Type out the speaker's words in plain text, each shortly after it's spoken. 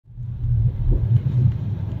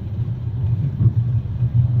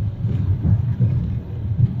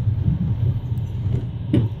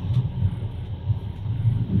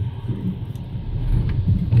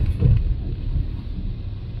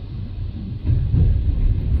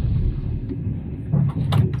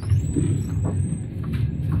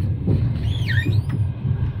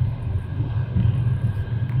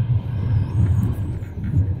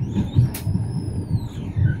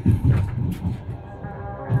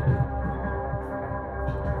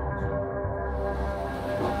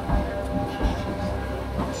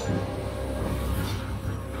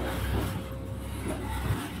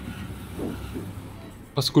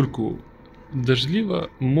Поскольку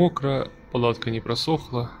дождливо, мокро, палатка не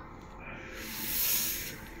просохла.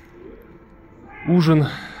 Ужин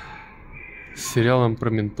с сериалом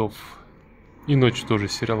про ментов. И ночь тоже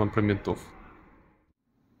с сериалом про ментов.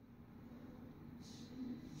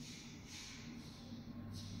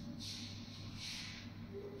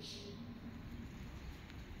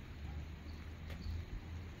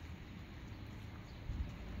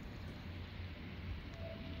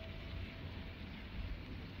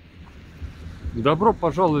 Добро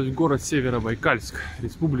пожаловать в город Северобайкальск,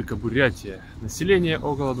 Республика Бурятия. Население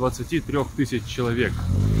около 23 тысяч человек.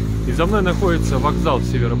 И за мной находится вокзал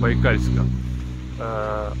Северобайкальска.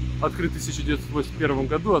 Открыт в 1981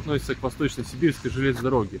 году, относится к Восточно-Сибирской железной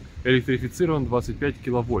дороге. Электрифицирован 25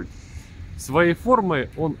 киловольт. Своей формой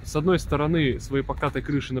он, с одной стороны, своей покатой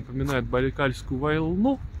крыши напоминает Байкальскую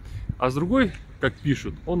волну, а с другой, как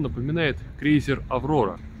пишут, он напоминает крейсер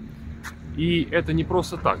 «Аврора». И это не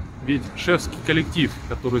просто так, ведь шефский коллектив,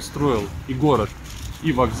 который строил и город,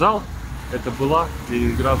 и вокзал, это была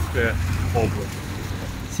Ленинградская область.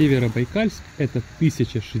 Северобайкальск – это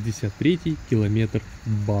 1063 километр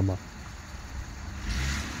БАМа.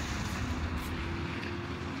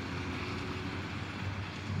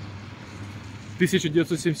 В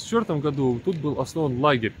 1974 году тут был основан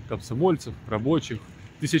лагерь комсомольцев, рабочих.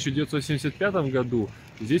 В 1975 году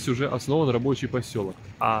здесь уже основан рабочий поселок,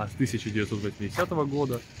 а с 1980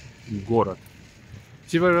 года город.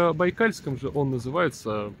 Северобайкальском же он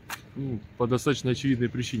называется по достаточно очевидной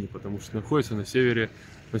причине, потому что находится на севере,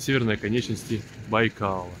 на северной конечности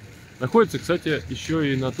Байкала. Находится, кстати,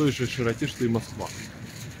 еще и на той же широте, что и Москва.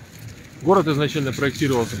 Город изначально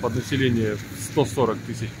проектировался под население 140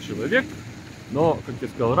 тысяч человек, но, как я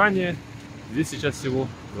сказал ранее, здесь сейчас всего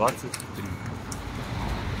 23.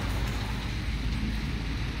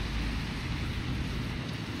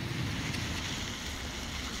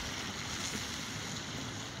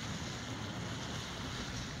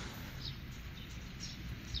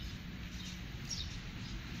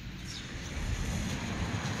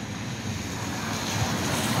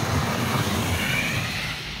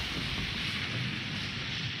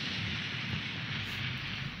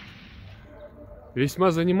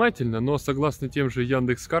 Весьма занимательно, но согласно тем же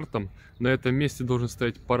Яндекс.Картам, на этом месте должен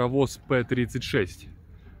стоять паровоз П-36.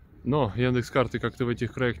 Но Яндекс.Карты как-то в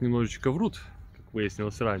этих краях немножечко врут, как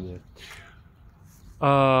выяснилось ранее.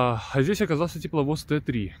 А здесь оказался тепловоз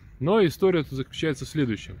Т-3. Но история тут заключается в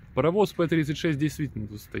следующем. Паровоз П-36 действительно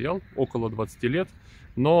тут стоял около 20 лет,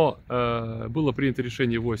 но было принято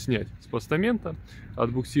решение его снять с постамента,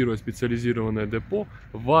 отбуксировать специализированное депо,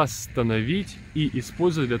 восстановить и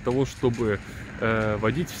использовать для того, чтобы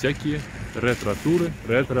водить всякие ретро-туры,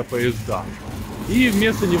 ретро-поезда. И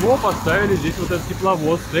вместо него поставили здесь вот этот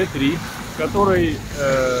тепловоз Т-3, который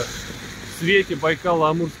в свете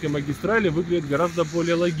Байкало-Амурской магистрали выглядит гораздо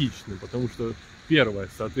более логичным, потому что первое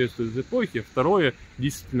соответствует эпохе, второе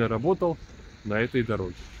действительно работал на этой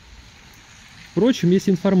дороге. Впрочем, есть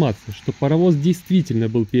информация, что паровоз действительно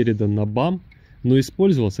был передан на БАМ, но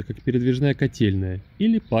использовался как передвижная котельная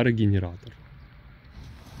или парогенератор.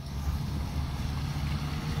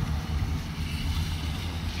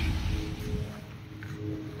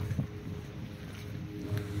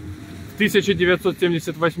 В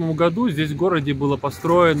 1978 году здесь в городе было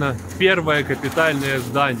построено первое капитальное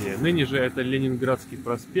здание. Ныне же это Ленинградский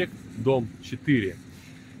проспект, дом 4.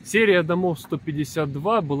 Серия домов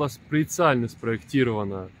 152 была специально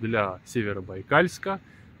спроектирована для Северобайкальска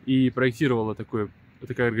и проектировала такая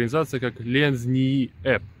организация, как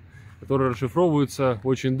Лензнии-Эп, которая расшифровывается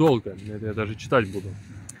очень долго, это я даже читать буду.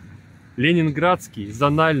 Ленинградский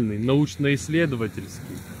зональный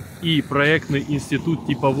научно-исследовательский и проектный институт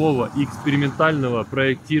типового и экспериментального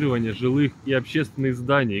проектирования жилых и общественных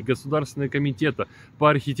зданий Государственного комитета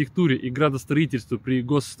по архитектуре и градостроительству при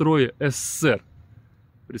Госстрое СССР.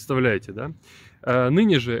 Представляете, да?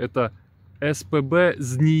 Ныне же это СПБ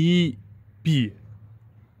ЗНИИ-Пи.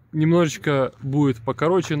 Немножечко будет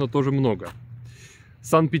покороче, но тоже много.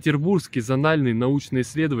 Санкт-Петербургский зональный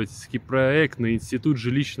научно-исследовательский проектный институт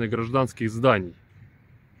жилищно-гражданских зданий.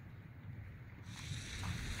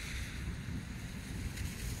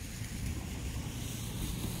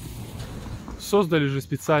 Создали же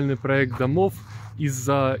специальный проект домов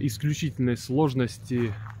из-за исключительной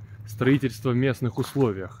сложности строительства в местных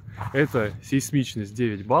условиях. Это сейсмичность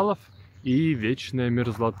 9 баллов и вечная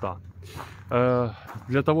мерзлота.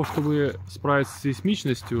 Для того, чтобы справиться с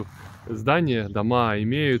сейсмичностью, здания, дома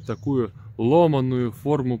имеют такую ломаную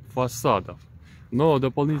форму фасадов. Но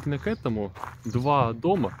дополнительно к этому два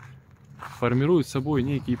дома формируют собой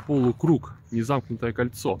некий полукруг, незамкнутое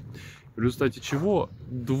кольцо, в результате чего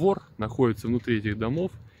двор находится внутри этих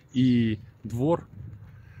домов, и двор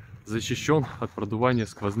защищен от продувания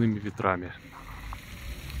сквозными ветрами.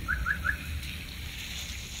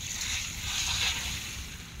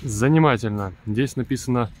 Занимательно. Здесь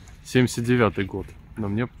написано 79-й год, но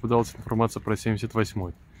мне попадалась информация про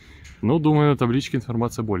 78-й. Ну, думаю, на табличке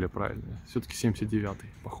информация более правильная. Все-таки 79-й,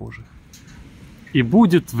 похоже. И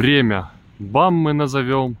будет время. БАМ мы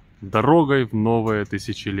назовем дорогой в новое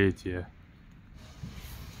тысячелетие.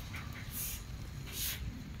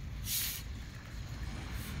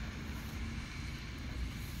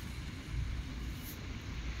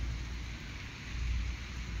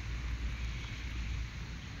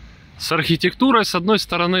 С архитектурой, с одной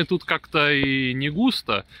стороны, тут как-то и не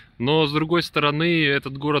густо, но с другой стороны,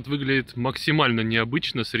 этот город выглядит максимально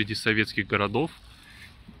необычно среди советских городов.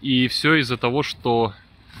 И все из-за того, что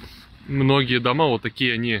многие дома вот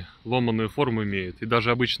такие, они ломаную форму имеют. И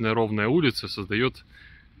даже обычная ровная улица создает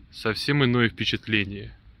совсем иное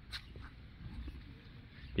впечатление.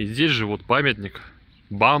 И здесь же вот памятник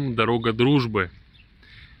БАМ, дорога дружбы.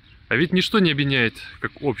 А ведь ничто не объединяет,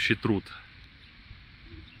 как общий труд.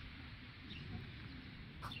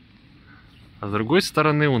 А с другой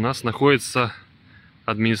стороны у нас находится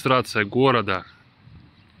администрация города.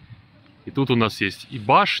 И тут у нас есть и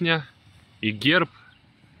башня, и герб,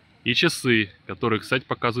 и часы, которые, кстати,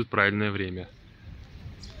 показывают правильное время.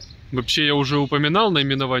 Вообще, я уже упоминал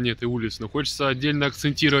наименование этой улицы, но хочется отдельно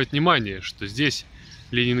акцентировать внимание, что здесь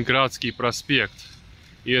Ленинградский проспект.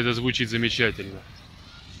 И это звучит замечательно.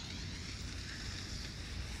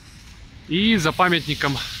 И за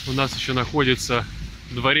памятником у нас еще находится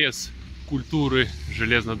дворец культуры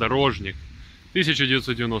железнодорожник,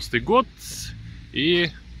 1990 год, и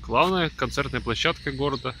главная концертная площадка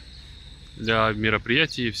города для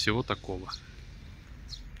мероприятий и всего такого.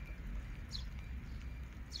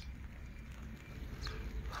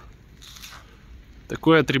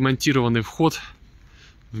 Такой отремонтированный вход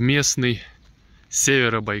в местный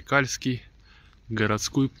Северобайкальский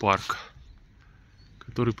городской парк,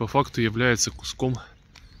 который по факту является куском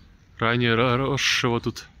ранее росшего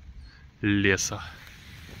тут леса.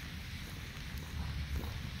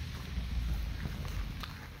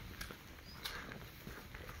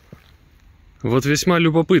 Вот весьма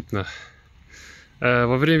любопытно.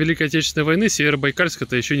 Во время Великой Отечественной войны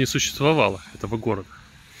Северобайкальска-то еще не существовало, этого города.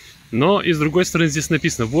 Но и с другой стороны здесь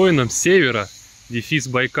написано: воинам севера, дефис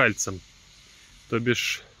байкальцам. То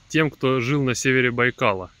бишь тем, кто жил на севере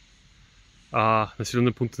Байкала. А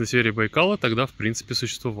населенные пункты на севере Байкала тогда в принципе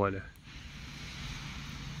существовали.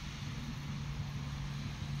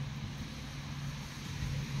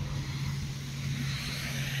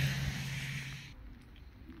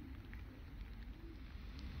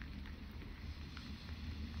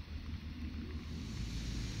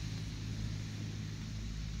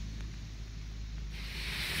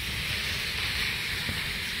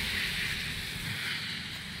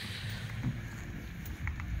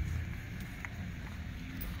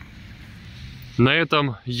 На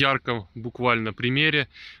этом ярком буквально примере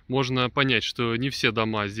можно понять, что не все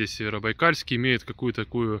дома здесь в Северобайкальске имеют какую-то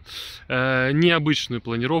такую необычную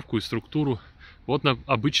планировку и структуру. Вот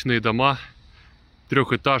обычные дома,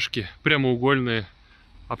 трехэтажки, прямоугольные,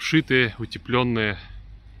 обшитые, утепленные.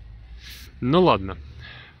 Ну ладно.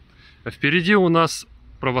 Впереди у нас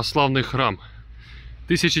православный храм. В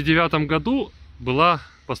 1009 году была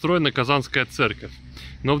построена Казанская церковь,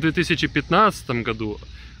 но в 2015 году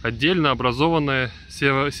отдельно образованная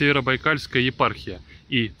Северобайкальская епархия,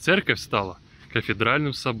 и церковь стала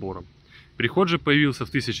кафедральным собором. Приход же появился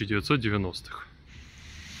в 1990-х.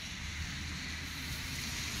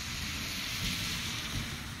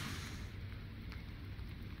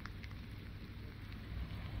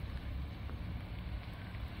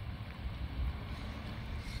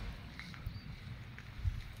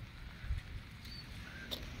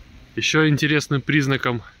 Еще интересным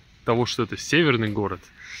признаком того, что это северный город,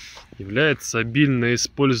 является обильное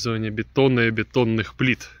использование бетона и бетонных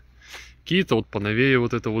плит. Какие-то вот поновее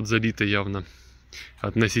вот это вот залито явно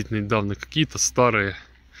относительно недавно, какие-то старые.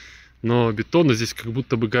 Но бетона здесь как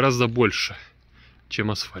будто бы гораздо больше,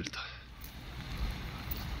 чем асфальта.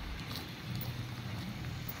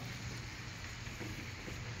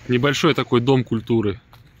 Небольшой такой дом культуры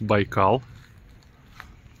Байкал.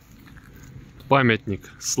 Памятник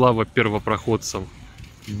слава первопроходцам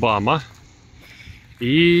БАМа.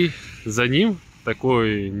 И за ним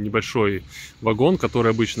такой небольшой вагон,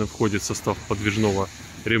 который обычно входит в состав подвижного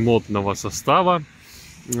ремонтного состава,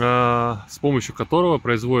 с помощью которого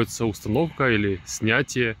производится установка или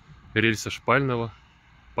снятие рельсошпального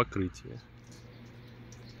покрытия.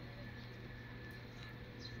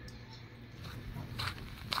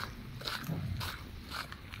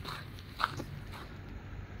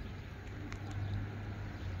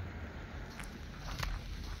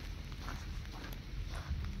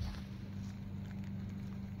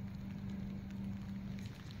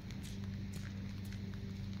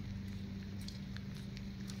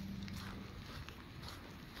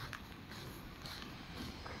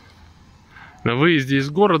 На выезде из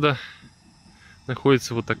города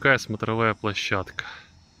находится вот такая смотровая площадка.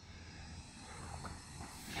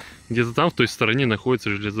 Где-то там, в той стороне,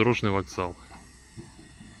 находится железнодорожный вокзал.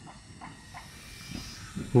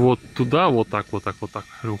 Вот туда, вот так,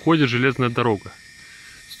 уходит железная дорога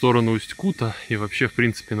в сторону Усть-Кута и вообще, в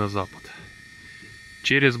принципе, на запад.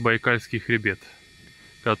 Через Байкальский хребет,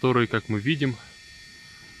 который, как мы видим,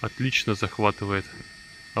 отлично захватывает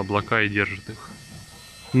облака и держит их.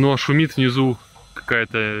 Ну а шумит внизу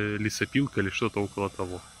какая-то лесопилка или что-то около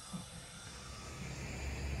того.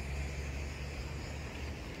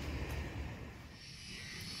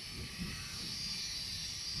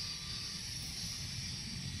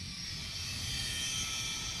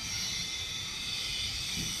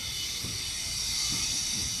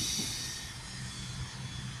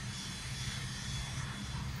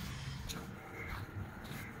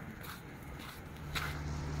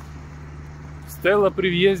 Стелла при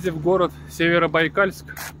въезде в город Северобайкальск.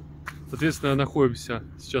 Соответственно, находимся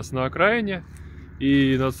сейчас на окраине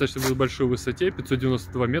и на достаточно большой высоте,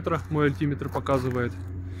 592 метра мой альтиметр показывает.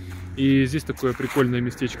 И здесь такое прикольное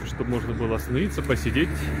местечко, чтобы можно было остановиться, посидеть,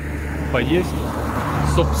 поесть.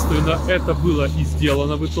 Собственно, это было и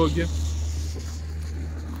сделано в итоге.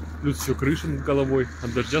 Плюс еще крыша над головой,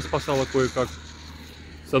 от дождя спасала кое-как.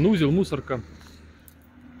 Санузел, мусорка.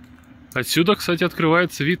 Отсюда, кстати,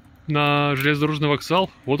 открывается вид на железнодорожный вокзал.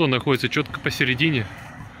 Вот он находится четко посередине.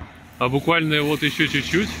 А буквально вот еще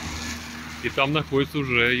чуть-чуть, и там находится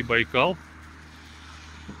уже и Байкал.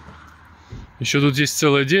 Еще тут здесь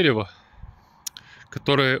целое дерево,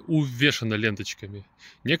 которое увешано ленточками.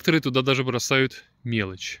 Некоторые туда даже бросают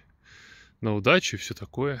мелочь на удачу и все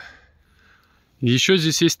такое. Еще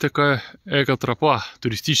здесь есть такая эко-тропа,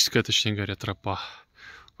 туристическая, точнее говоря, тропа.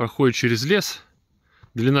 Проходит через лес.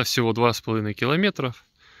 Длина всего 2,5 километра.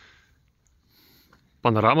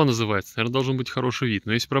 Панорама называется. Наверное, должен быть хороший вид.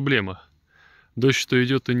 Но есть проблема. Дождь что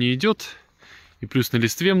идет, то не идет. И плюс на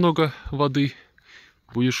листве много воды.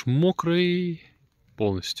 Будешь мокрый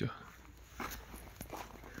полностью.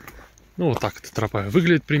 Ну, вот так эта тропа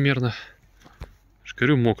выглядит примерно.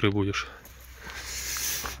 Говорю, мокрый будешь.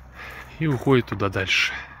 И уходит туда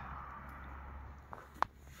дальше.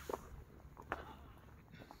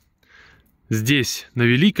 Здесь, на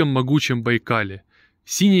великом могучем Байкале,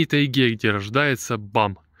 в синей тайге, где рождается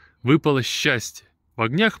БАМ, выпало счастье в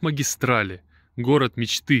огнях магистрали город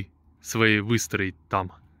мечты своей выстроить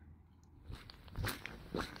там.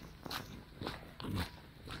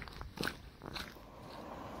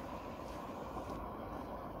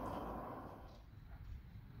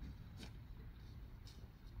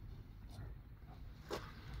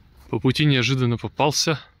 По пути неожиданно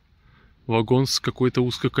попался вагон с какой-то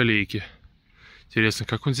узкоколейки. Интересно,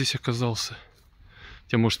 как он здесь оказался?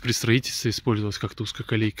 Хотя, может, при строительстве использовалась как-то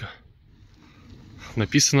узкоколейка.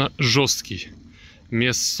 Написано «жесткий».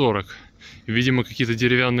 Мест 40. Видимо, какие-то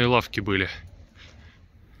деревянные лавки были.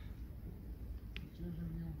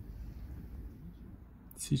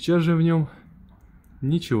 Сейчас же в нем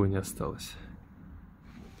ничего не осталось.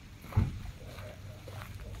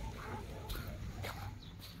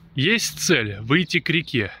 Есть цель – выйти к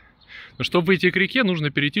реке. Но чтобы выйти к реке,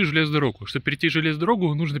 нужно перейти железную дорогу. Чтобы перейти железную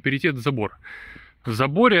дорогу, нужно перейти этот забор. В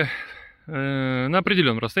заборе на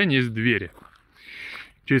определенном расстоянии есть двери,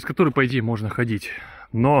 через которые, по идее, можно ходить.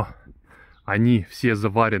 Но они все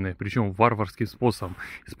заварены, причем варварским способом.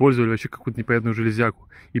 Использовали вообще какую-то непонятную железяку.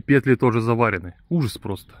 И петли тоже заварены. Ужас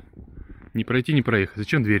просто. Не пройти, не проехать.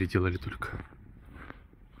 Зачем двери делали только?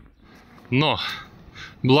 Но,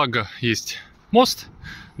 благо, есть мост,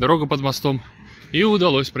 дорога под мостом, и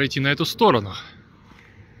удалось пройти на эту сторону.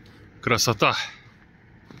 Красота!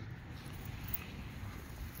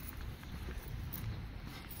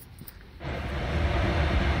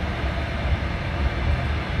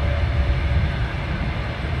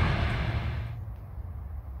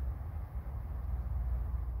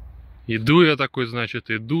 Иду я такой,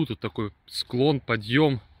 значит, иду, тут такой склон,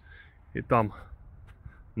 подъем, и там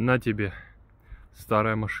на тебе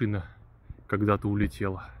старая машина когда-то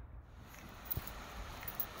улетела.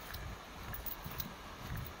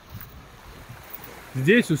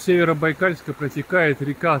 Здесь у Северобайкальска протекает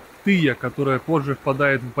река Тыя, которая позже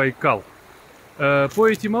впадает в Байкал.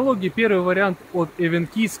 По этимологии первый вариант от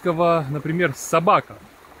эвенкийского, например, собака,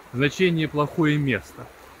 значение плохое место.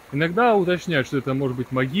 Иногда уточняют, что это может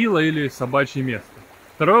быть могила или собачье место.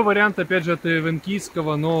 Второй вариант, опять же, от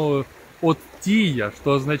эвенкийского, но от Тия,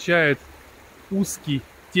 что означает узкий,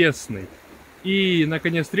 тесный. И,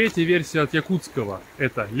 наконец, третья версия от якутского.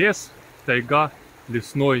 Это лес, тайга,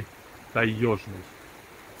 лесной, таежный.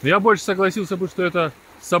 Но я больше согласился бы, что это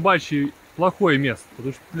собачье плохое место,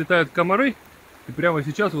 потому что летают комары, и прямо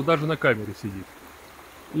сейчас вот даже на камере сидит.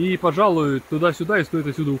 И, пожалуй, туда-сюда, и стоит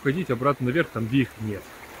отсюда уходить, обратно наверх, там, где их нет.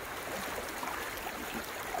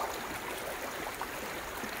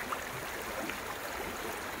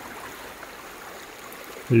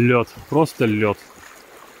 Лед, просто лед.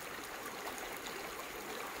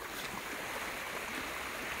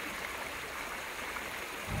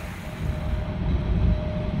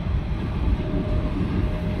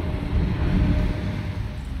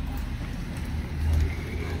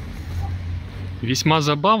 Весьма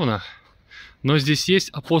забавно, но здесь есть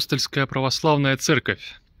апостольская православная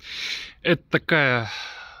церковь. Это такая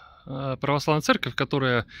православная церковь,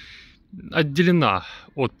 которая отделена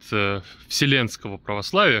от вселенского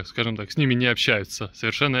православия, скажем так, с ними не общаются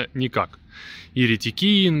совершенно никак.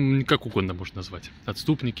 Еретики, как угодно можно назвать,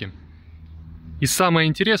 отступники. И самое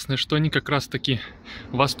интересное, что они как раз-таки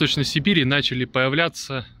в Восточной Сибири начали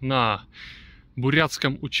появляться на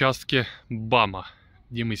бурятском участке БАМа,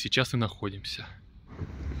 где мы сейчас и находимся.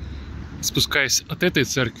 Спускаясь от этой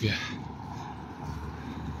церкви,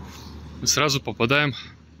 мы сразу попадаем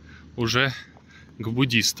уже к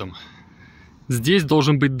буддистам. Здесь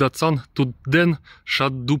должен быть дацан Тудден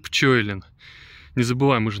Шаддубчойлен. Не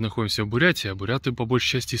забываем, мы же находимся в Бурятии, а буряты по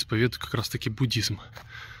большей части исповедуют как раз таки буддизм.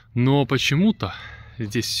 Но почему-то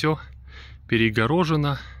здесь все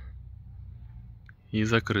перегорожено и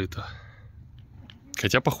закрыто.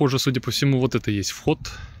 Хотя, похоже, судя по всему, вот это и есть вход.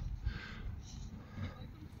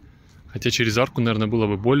 Хотя через арку, наверное, было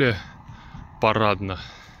бы более парадно.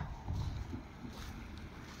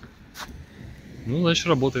 Ну, значит,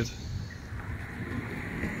 работает.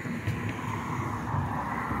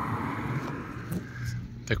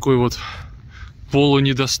 Такой вот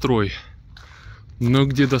полунедострой. Но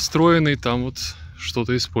где достроенный, там вот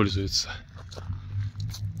что-то используется.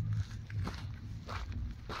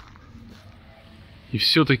 И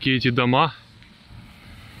все-таки эти дома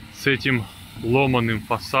с этим ломаным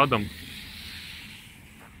фасадом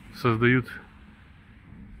создают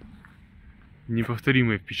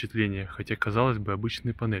неповторимое впечатление, хотя, казалось бы,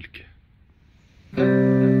 обычные панельки.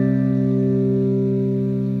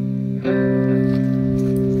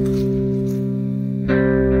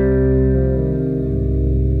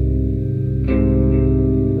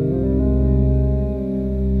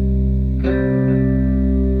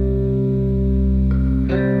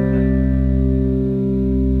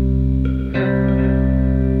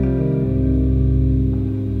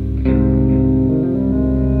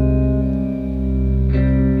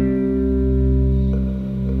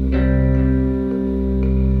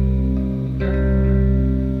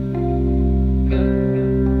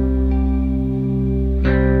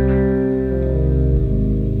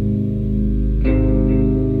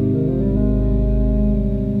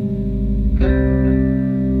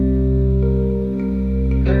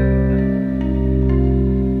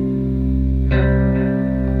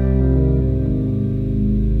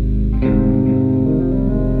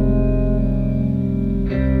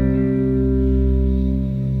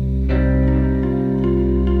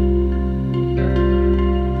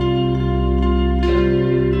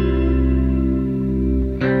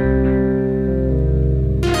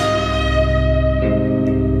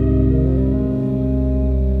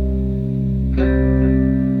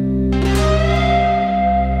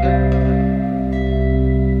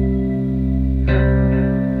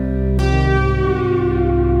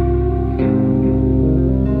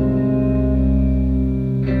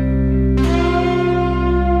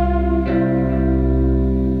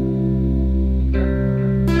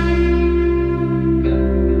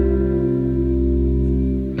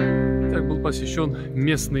 Посвящен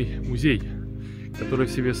местный музей, который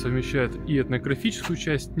в себе совмещает и этнографическую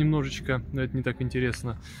часть немножечко, но это не так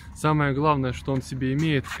интересно. Самое главное, что он в себе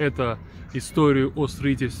имеет, это историю о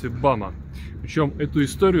строительстве БАМа. Причем эту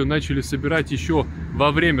историю начали собирать еще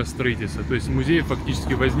во время строительства, то есть музей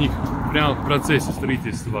фактически возник прямо в процессе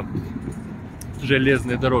строительства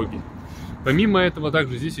железной дороги. Помимо этого,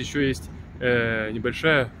 также здесь еще есть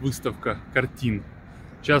небольшая выставка картин.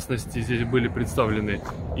 В частности, здесь были представлены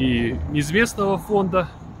и из местного фонда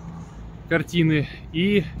картины,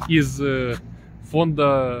 и из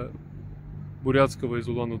фонда бурятского из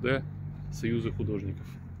Улан-Удэ Союза художников.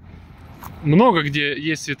 Много где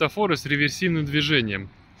есть светофоры с реверсивным движением.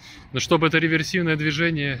 Но чтобы это реверсивное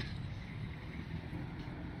движение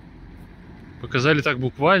показали так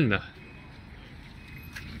буквально,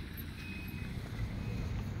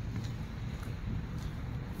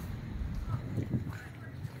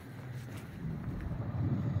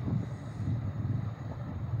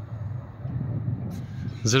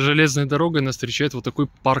 за железной дорогой нас встречает вот такой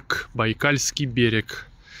парк Байкальский берег.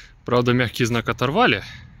 Правда, мягкий знак оторвали.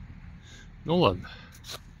 Ну ладно.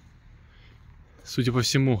 Судя по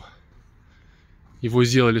всему, его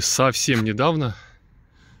сделали совсем недавно.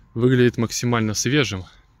 Выглядит максимально свежим.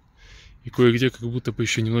 И кое-где как будто бы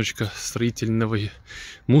еще немножечко строительного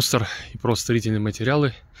мусор и просто строительные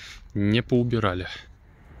материалы не поубирали.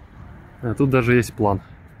 А тут даже есть план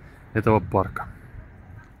этого парка.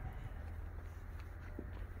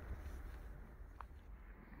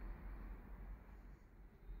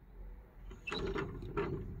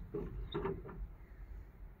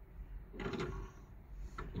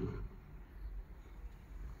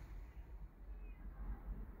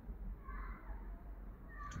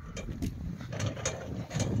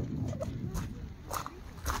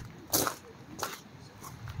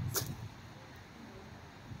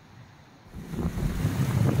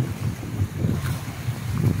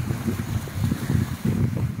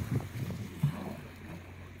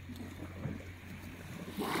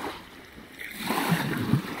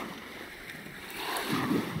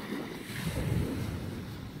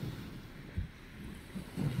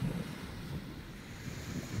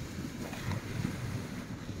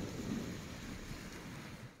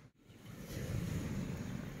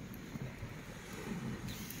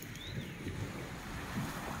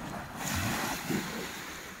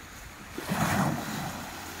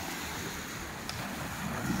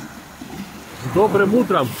 Добрым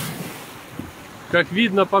утром! Как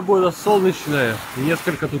видно, погода солнечная,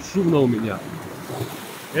 несколько тут шумно у меня.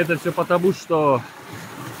 Это все потому, что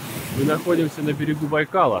мы находимся на берегу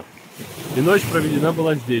Байкала, и ночь проведена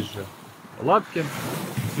была здесь же, в палатке,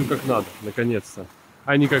 все как надо, наконец-то,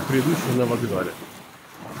 а не как предыдущий на вокзале.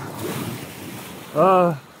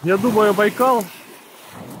 Я думаю, Байкал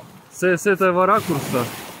с этого ракурса,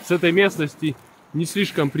 с этой местности не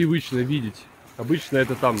слишком привычно видеть. Обычно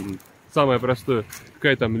это там самое простое,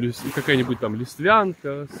 какая-нибудь там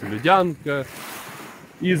листвянка, соледянка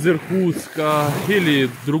из Иркутска, или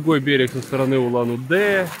другой берег со стороны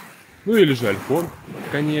Улан-Удэ, ну или же Альхон,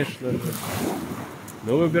 конечно.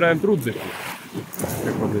 Но выбираем трудных,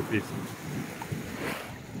 как в одной песне.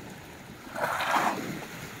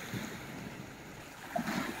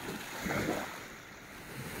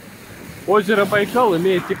 Озеро Байкал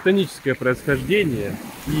имеет тектоническое происхождение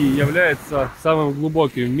и является самым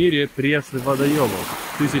глубоким в мире пресным водоемом,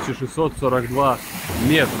 1642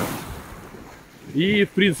 метра. И, в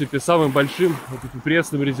принципе, самым большим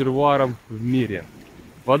пресным резервуаром в мире.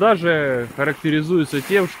 Вода же характеризуется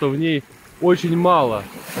тем, что в ней очень мало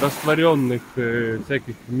растворенных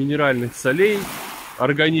всяких минеральных солей,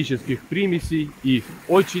 органических примесей и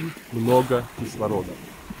очень много кислорода.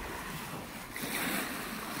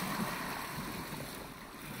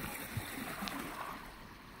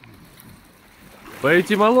 По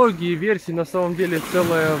этимологии версий на самом деле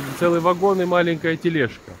целый вагон и маленькая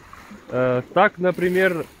тележка. Так,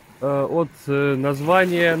 например, от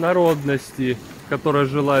названия народности, которая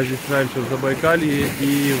жила здесь раньше в Забайкалье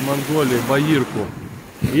и в Монголии, Баирку.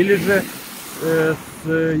 Или же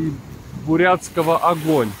с бурятского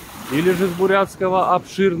огонь. Или же с бурятского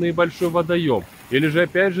обширный и большой водоем. Или же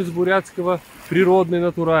опять же с бурятского природный,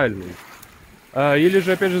 натуральный. Или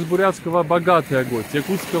же опять же с бурятского богатый огонь, с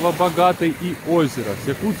якутского богатый и озеро, с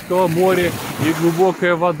якутского море и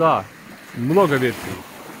глубокая вода. Много версий.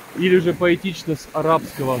 Или же поэтично с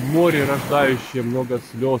арабского море, рождающее много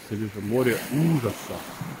слез, или же море ужаса.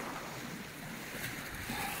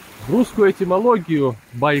 В русскую этимологию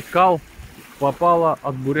Байкал попало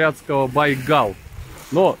от бурятского Байгал,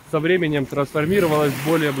 но со временем трансформировалось в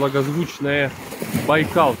более благозвучное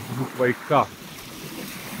Байкал с буквой К.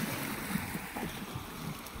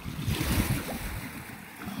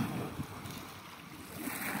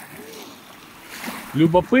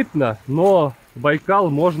 Любопытно, но Байкал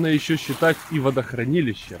можно еще считать и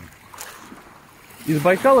водохранилищем. Из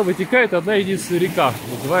Байкала вытекает одна единственная река,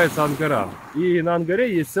 называется Ангара. И на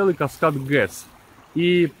Ангаре есть целый каскад ГЭС.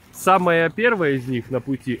 И самая первая из них на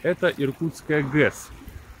пути — это Иркутская ГЭС,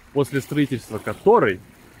 после строительства которой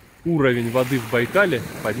уровень воды в Байкале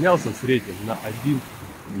поднялся в среднем на 1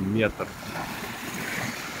 метр.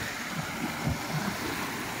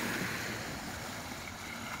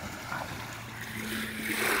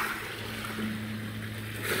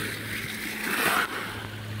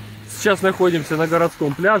 Сейчас находимся на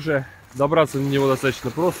городском пляже. Добраться на него достаточно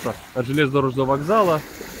просто. От железнодорожного вокзала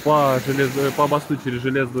по мосту через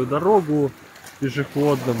железную дорогу,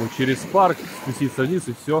 пешеходному, через парк, спуститься вниз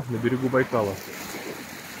и все, на берегу Байкала.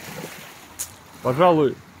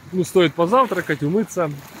 Пожалуй, стоит позавтракать,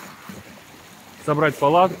 умыться, собрать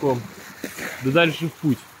палатку, да дальше в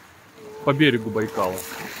путь по берегу Байкала.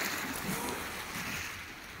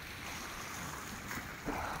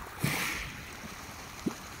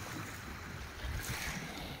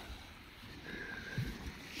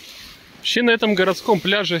 Вообще на этом городском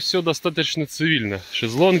пляже все достаточно цивильно.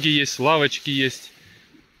 Шезлонги есть, лавочки есть,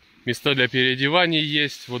 места для переодевания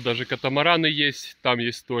есть, вот даже катамараны есть. Там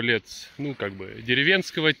есть туалет,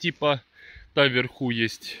 деревенского типа. Там вверху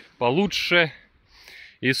есть получше.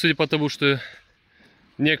 И судя по тому, что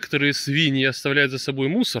некоторые свиньи оставляют за собой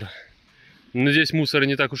мусор, но здесь мусора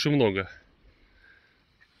не так уж и много.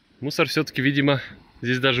 Мусор все-таки, видимо,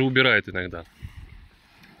 здесь даже убирают иногда.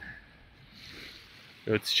 И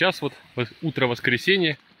вот сейчас вот утро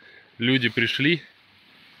воскресенья, люди пришли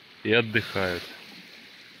и отдыхают.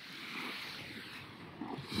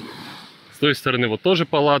 С той стороны вот тоже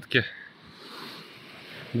палатки.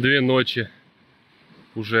 2 ночи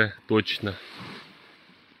уже точно.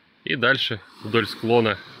 И дальше вдоль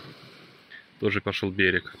склона тоже пошел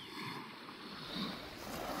берег.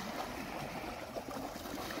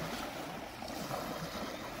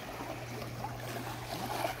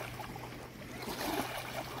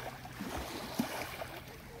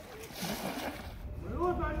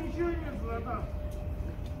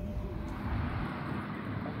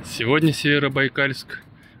 Сегодня Северобайкальск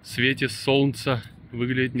в свете солнца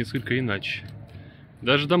выглядит несколько иначе.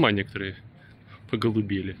 Даже дома некоторые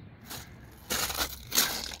поголубели.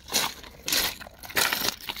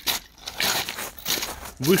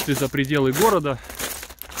 Вышли за пределы города,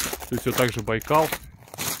 то есть все так же Байкал.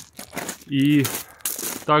 И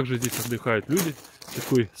также здесь отдыхают люди.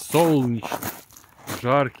 Такой солнечный,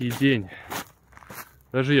 жаркий день.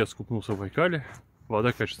 Даже я скупнулся в Байкале.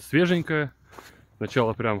 Вода, конечно, свеженькая.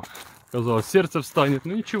 Сначала прям казалось, сердце встанет,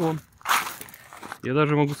 но ничего. Я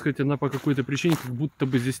даже могу сказать, она по какой-то причине как будто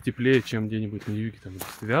бы здесь теплее, чем где-нибудь на юге, там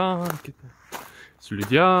Листвянки,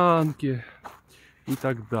 Слюдянки и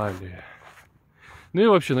так далее. Ну и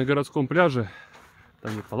вообще на городском пляже,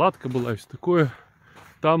 там и палатка была, и все такое.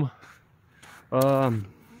 Там, в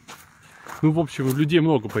общем, людей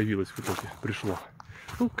много появилось в итоге, пришло.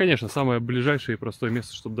 Ну, конечно, самое ближайшее и простое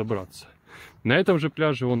место, чтобы добраться. На этом же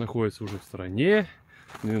пляже он находится уже в стороне,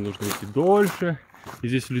 мне нужно идти дольше, и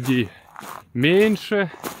здесь людей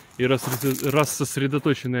меньше, и раз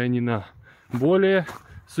сосредоточены они на более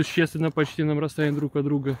существенно почтенном расстоянии друг от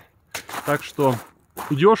друга. Так что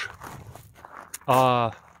идешь,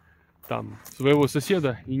 а там своего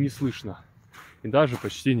соседа и не слышно, и даже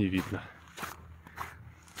почти не видно.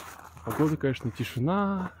 Погода, конечно,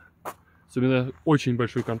 тишина, особенно очень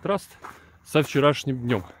большой контраст со вчерашним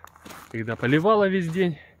днем, когда поливало весь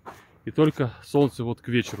день, и только солнце вот к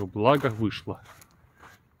вечеру благо вышло.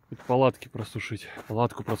 Тут палатку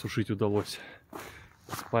просушить удалось,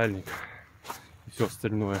 спальник и все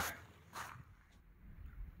остальное.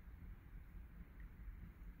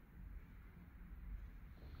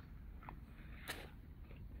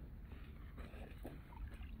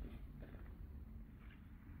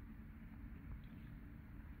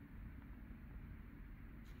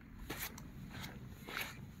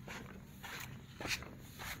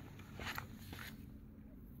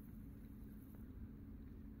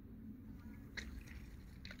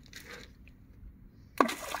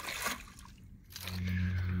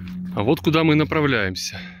 А вот куда мы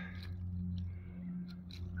направляемся.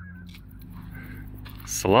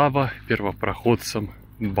 Слава первопроходцам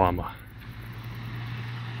БАМа.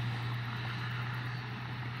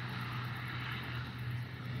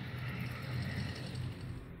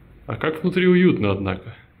 А как внутри уютно,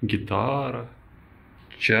 однако. Гитара,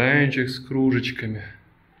 чайничек с кружечками,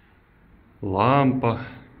 лампа.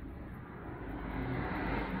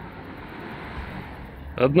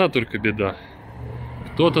 Одна только беда.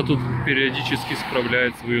 Кто-то тут периодически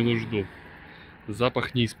справляет свою нужду.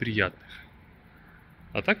 Запах не из приятных.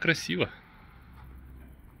 А так красиво.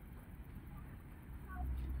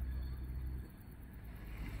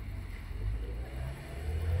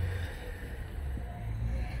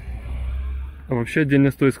 А вообще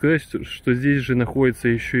отдельно стоит сказать, что здесь же находится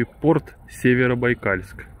еще и порт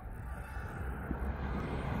Северобайкальск.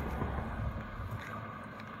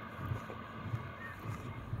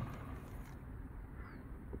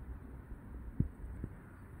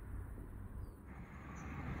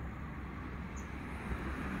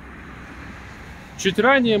 Чуть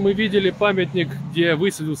ранее мы видели памятник, где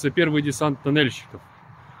высадился первый десант тоннельщиков.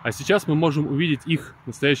 А сейчас мы можем увидеть их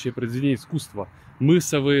настоящее произведение искусства –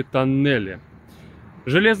 мысовые тоннели.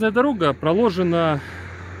 Железная дорога проложена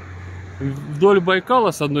вдоль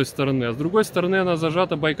Байкала с одной стороны, а с другой стороны она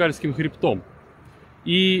зажата Байкальским хребтом.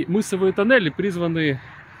 И мысовые тоннели призваны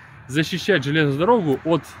защищать железную дорогу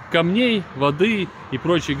от камней, воды и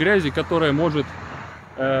прочей грязи, которая может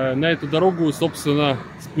на эту дорогу, собственно,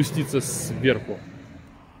 спуститься сверху.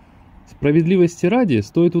 Справедливости ради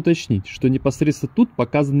стоит уточнить, что непосредственно тут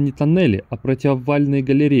показаны не тоннели, а противовальные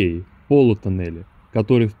галереи, полутоннели,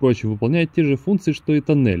 которые, впрочем, выполняют те же функции, что и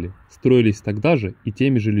тоннели, строились тогда же и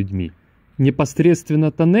теми же людьми.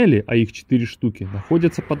 Непосредственно тоннели, а их 4 штуки,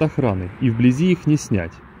 находятся под охраной, и вблизи их не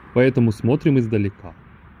снять, поэтому смотрим издалека.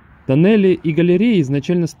 Тоннели и галереи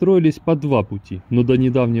изначально строились по 2 пути, но до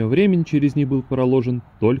недавнего времени через них был проложен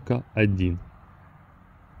только один.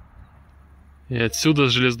 И отсюда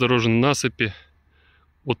с железнодорожной насыпи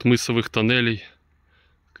от мысовых тоннелей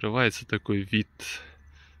открывается такой вид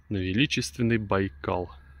на величественный Байкал.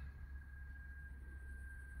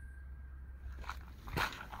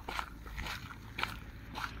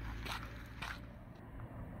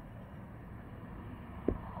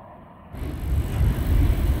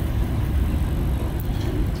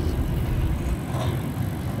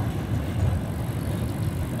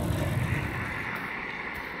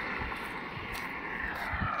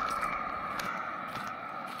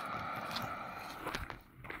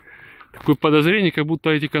 Такое подозрение, как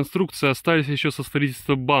будто эти конструкции остались еще со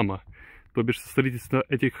строительства БАМа, то бишь со строительства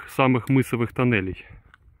этих самых мысовых тоннелей.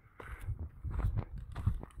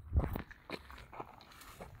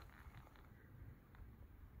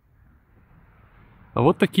 А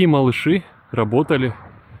вот такие малыши работали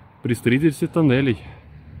при строительстве тоннелей.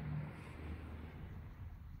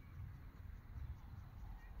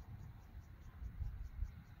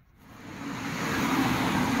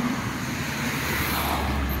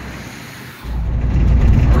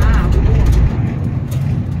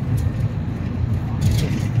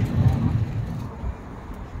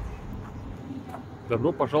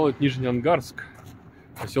 Добро пожаловать в Нижнеангарск,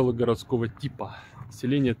 поселок городского типа,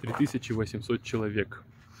 население 3800 человек.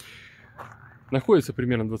 Находится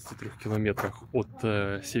примерно в 23 километрах от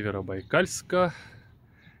Северобайкальска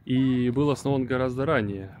и был основан гораздо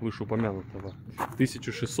ранее, вышеупомянутого, в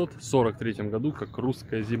 1643 году как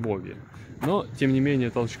русское зимовье. Но, тем не менее,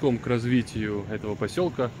 толчком к развитию этого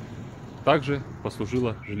поселка также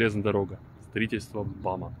послужила железная дорога, строительство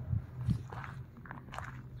БАМа.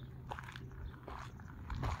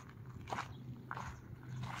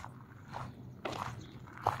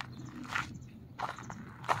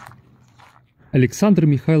 Александр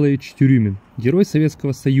Михайлович Тюрюмин, герой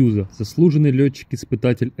Советского Союза, заслуженный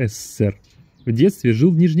летчик-испытатель СССР. В детстве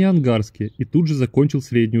жил в Нижнеангарске и тут же закончил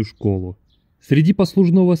среднюю школу. Среди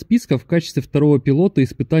послужного списка в качестве второго пилота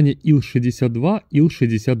испытания Ил-62,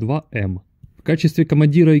 Ил-62М. В качестве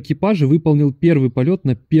командира экипажа выполнил первый полет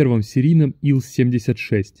на первом серийном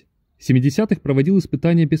Ил-76. В 70-х проводил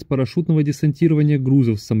испытания беспарашютного десантирования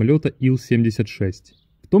грузов с самолета Ил-76.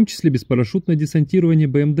 В том числе беспарашютное десантирование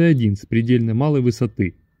БМД-1 с предельно малой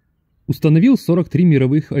высоты. Установил 43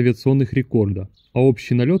 мировых авиационных рекорда, а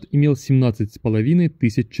общий налет имел 17,5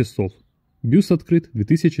 тысяч часов. Бюст открыт в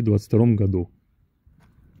 2022 году.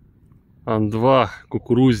 Ан-2,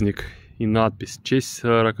 кукурузник и надпись «В честь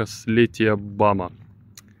 40-летия БАМа».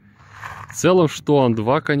 В целом, что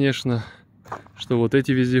Ан-2, конечно, что вот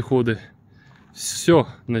эти вездеходы, все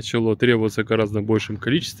начало требоваться в гораздо большем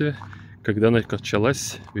количестве, когда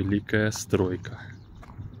началась великая стройка.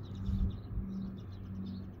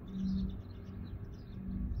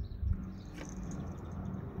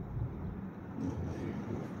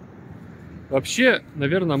 Вообще,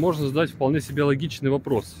 наверное, можно задать вполне себе логичный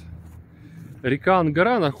вопрос. Река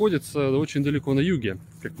Ангара находится очень далеко на юге,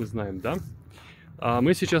 как мы знаем, да? А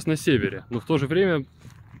мы сейчас на севере, но в то же время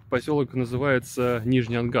поселок называется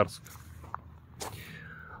Нижнеангарск.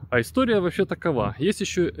 А история вообще такова. Есть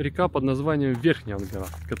еще река под названием Верхняя Ангара,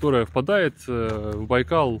 которая впадает в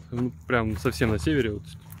Байкал, ну, прям совсем на севере, вот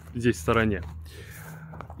здесь в стороне.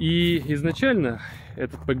 И изначально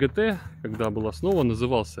этот ПГТ, когда был основан,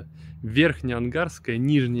 назывался Верхнеангарское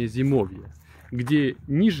Нижнее Зимовье, где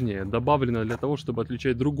нижнее добавлено для того, чтобы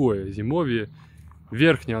отличать другое зимовье,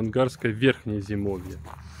 Верхнеангарское Верхнее Зимовье,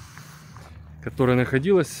 которое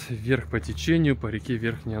находилось вверх по течению по реке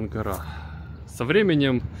Верхняя Ангара. Со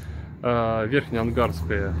временем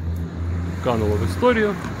Верхнеангарская канула в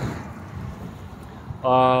историю,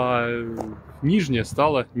 а нижняя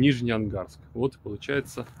стала Нижнеангарск. Вот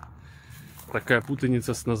получается такая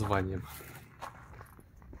путаница с названием.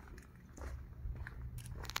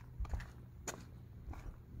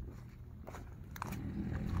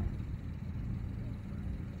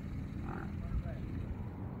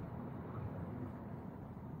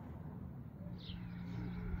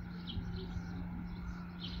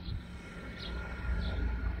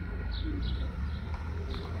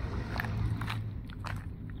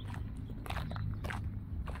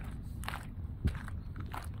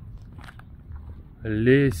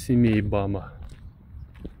 семей БАМа.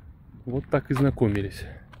 Вот так и знакомились.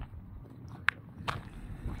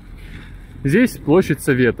 Здесь площадь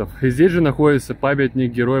Советов. И здесь же находится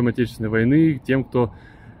памятник героям Отечественной войны, тем, кто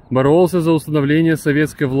боролся за установление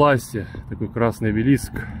советской власти. Такой красный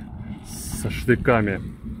обелиск со штыками.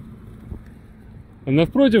 А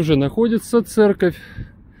напротив же находится церковь.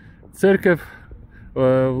 Церковь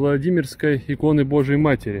Владимирской иконы Божией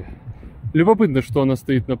Матери. Любопытно, что она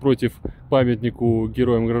стоит напротив памятнику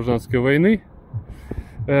героям гражданской войны.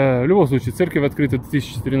 В любом случае, церковь открыта в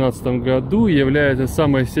 2013 году и является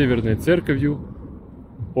самой северной церковью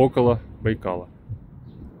около Байкала.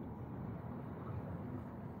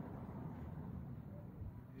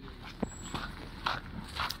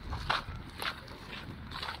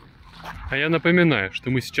 А я напоминаю,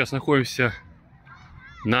 что мы сейчас находимся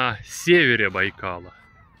на севере Байкала.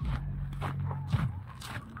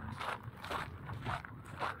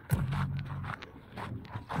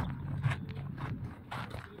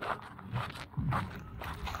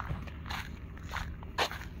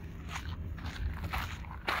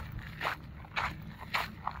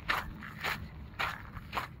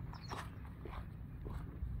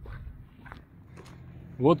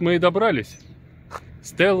 Вот мы и добрались.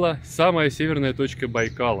 Стелла – самая северная точка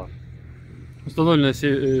Байкала. Установлена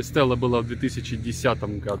стелла была в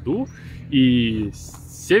 2010 году. И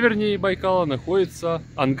севернее Байкала находится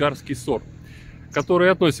Ангарский сор,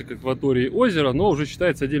 который относится к акватории озера, но уже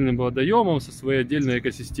считается отдельным водоемом со своей отдельной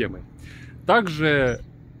экосистемой. Также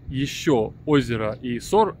еще озеро и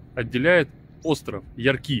сор отделяет остров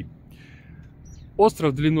Ярки.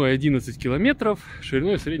 Остров длиной 11 километров,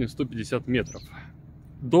 шириной в среднем 150 метров.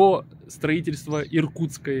 До строительства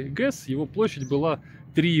Иркутской ГЭС его площадь была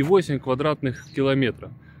 3,8 квадратных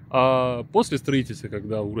километра. А после строительства,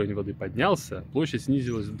 когда уровень воды поднялся, площадь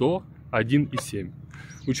снизилась до 1,7.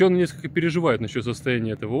 Ученые несколько переживают насчет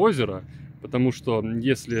состояния этого озера, потому что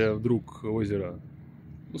если вдруг озеро,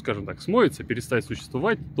 ну скажем так, смоется, перестанет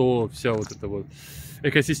существовать, то вся вот эта вот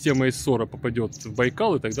экосистема из сора попадет в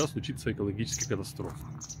Байкал, и тогда случится экологическая катастрофа.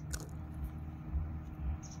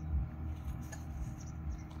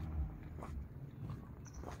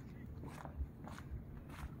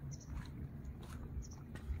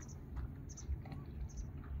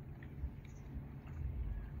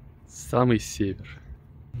 Самый север.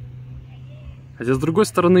 Хотя, с другой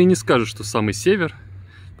стороны, и не скажешь, что самый север,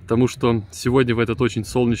 потому что сегодня в этот очень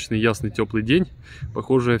солнечный, ясный, теплый день,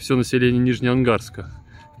 похоже, все население Нижнеангарска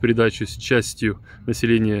в придачу с частью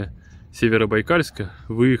населения Северобайкальска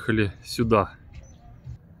выехали сюда.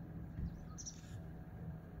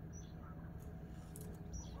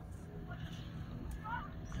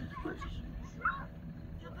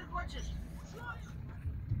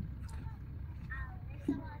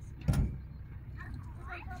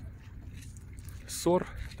 Сор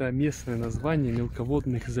 – это местное название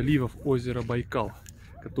мелководных заливов озера Байкал,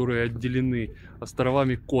 которые отделены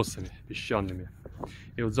островами-косами песчаными.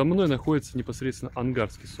 И вот за мной находится непосредственно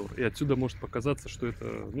Ангарский сор. И отсюда может показаться, что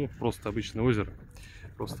это просто обычное озеро,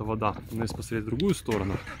 просто вода. Но если посмотреть в другую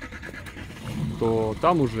сторону, то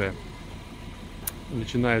там уже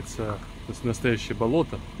начинается настоящее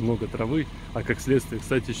болото, много травы, а как следствие,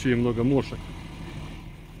 кстати, еще и много мошек.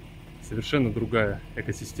 Совершенно другая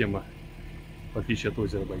экосистема, в отличие от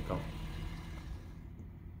озера Байкал.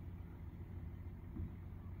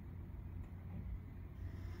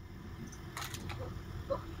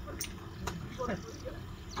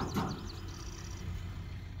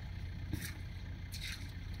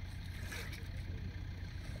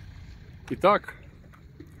 Итак,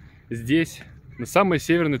 здесь, на самой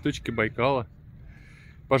северной точке Байкала,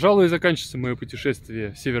 пожалуй, и заканчивается мое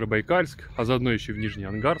путешествие в Северобайкальск, а заодно еще и в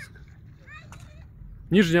Нижнеангарск.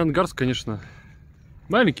 Нижнеангарск, конечно,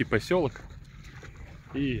 маленький поселок.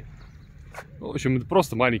 И, в общем, это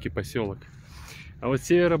просто маленький поселок. А вот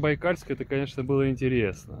Северобайкальск, это, конечно, было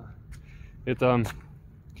интересно. Это,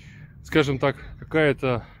 скажем так,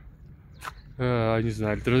 какая-то, не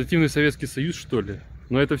знаю, альтернативный Советский Союз, что ли.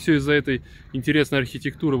 Но это все из-за этой интересной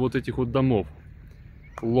архитектуры вот этих вот домов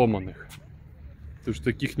ломаных. Потому что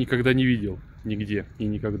таких никогда не видел нигде и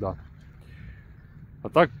никогда. А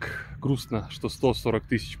так грустно, что 140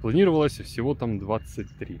 тысяч планировалось, а всего там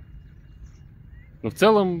 23. Но в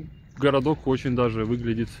целом городок очень даже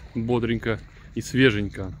выглядит бодренько и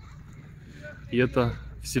свеженько. И это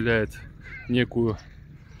вселяет некую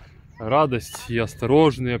радость и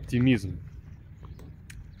осторожный оптимизм.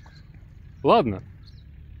 Ладно,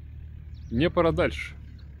 мне пора дальше.